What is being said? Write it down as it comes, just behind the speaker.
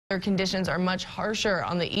Conditions are much harsher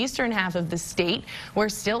on the eastern half of the state, where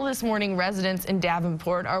still this morning residents in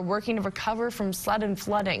Davenport are working to recover from sudden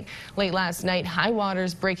flooding. Late last night, high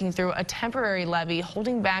waters breaking through a temporary levee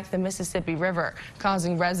holding back the Mississippi River,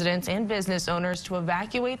 causing residents and business owners to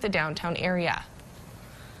evacuate the downtown area.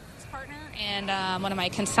 And one of my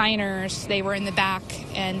consigners, they were in the back,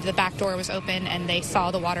 and the back door was open, and they saw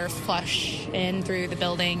the water flush in through the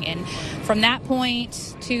building. And from that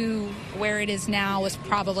point to where it is now was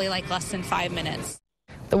probably like less than 5 minutes.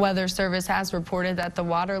 The Weather Service has reported that the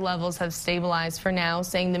water levels have stabilized for now,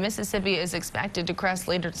 saying the Mississippi is expected to crest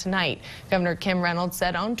later tonight. Governor Kim Reynolds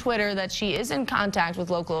said on Twitter that she is in contact with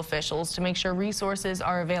local officials to make sure resources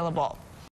are available.